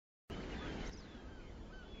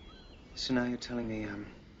So now you're telling me,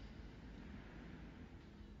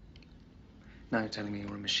 now you're telling me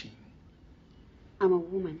you're a machine. I'm a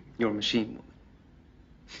woman. You're a machine woman.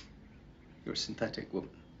 You're a synthetic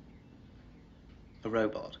woman. A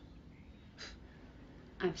robot.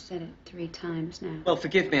 I've said it 3 times now. Well,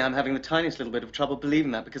 forgive me, I'm having the tiniest little bit of trouble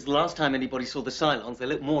believing that, because the last time anybody saw the Cylons, they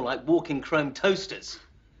looked more like walking chrome toasters.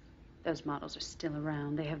 Those models are still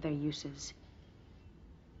around. They have their uses.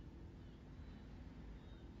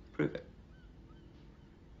 Prove it.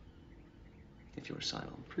 If you're a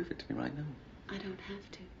Cylon, prove it to me right now. I don't have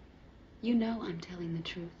to. You know I'm telling the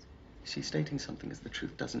truth. See, stating something as the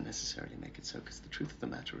truth doesn't necessarily make it so, because the truth of the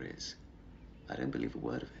matter is, I don't believe a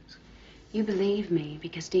word of it. You believe me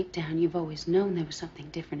because deep down you've always known there was something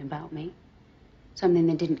different about me. Something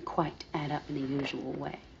that didn't quite add up in the usual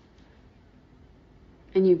way.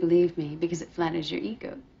 And you believe me because it flatters your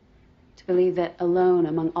ego. To believe that alone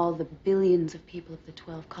among all the billions of people of the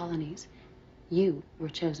 12 colonies, you were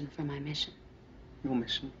chosen for my mission. Your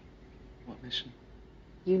mission? What mission?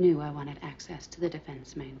 You knew I wanted access to the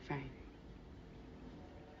defense mainframe.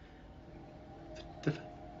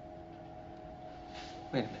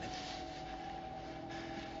 Wait a minute.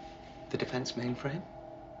 The defense mainframe?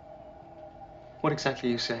 What exactly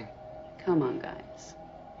are you saying? Come on, guys.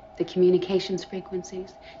 The communications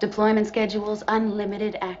frequencies, deployment schedules,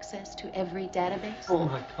 unlimited access to every database. Oh,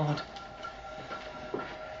 my God.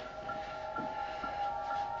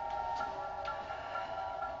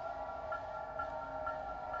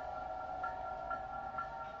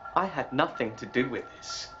 I had nothing to do with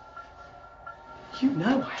this. You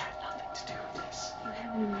know I had nothing to do with this. You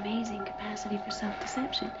have an amazing capacity for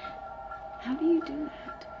self-deception. How do you do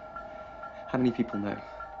that? How many people know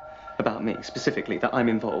about me, specifically, that I'm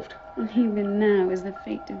involved? And even now, as the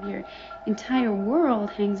fate of your entire world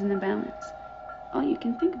hangs in the balance, all you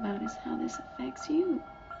can think about is how this affects you.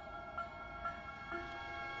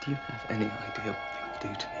 Do you have any idea what they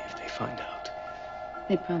will do to me if they find out?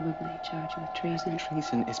 They'd probably charge you with treason.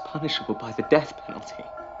 Treason is punishable by the death penalty.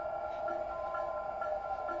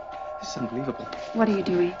 This is unbelievable. What are you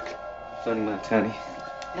doing? Phoning my attorney.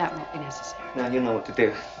 That won't be necessary. Now you know what to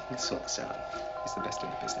do. Let's sort this out. He's the best in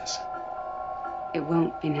the business. It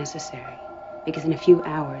won't be necessary, because in a few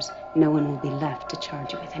hours, no one will be left to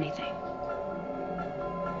charge you with anything.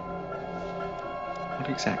 What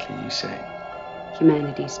exactly are you saying?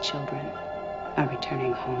 Humanity's children are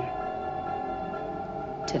returning home.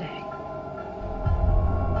 Today.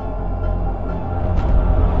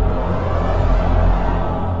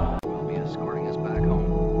 Will be escorting us back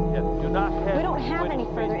home. Yes, do not head. We don't have any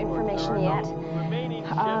further information yet. Remaining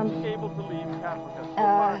ships able to leave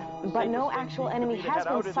Africa. But no actual enemy has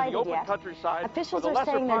been sighted yet. Officials are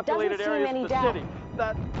saying there doesn't seem any doubt.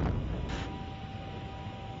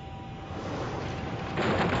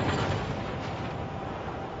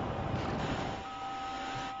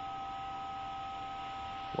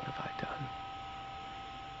 What have I done?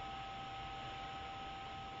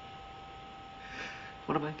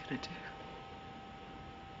 What am I gonna do?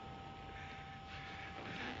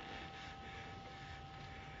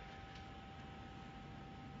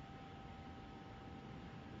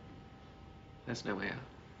 There's no way out.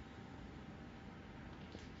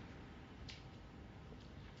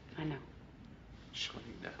 I know. Surely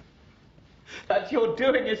no. That's your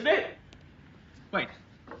doing, isn't it? Wait.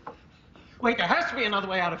 Wait, there has to be another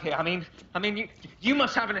way out of here. I mean, you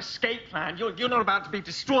must have an escape plan. You're not about to be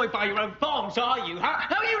destroyed by your own bombs, are you?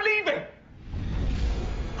 How are you leaving?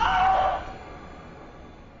 Ah!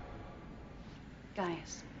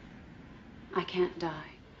 Gaius, I can't die.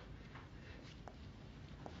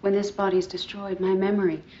 When this body is destroyed, my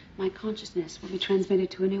memory, my consciousness will be transmitted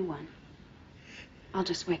to a new one. I'll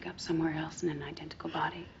just wake up somewhere else in an identical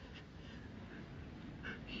body.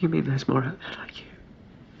 You mean there's more out there like you?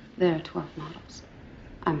 There are 12 models.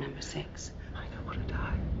 I'm number 6. I don't want to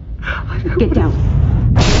die. I don't Get down.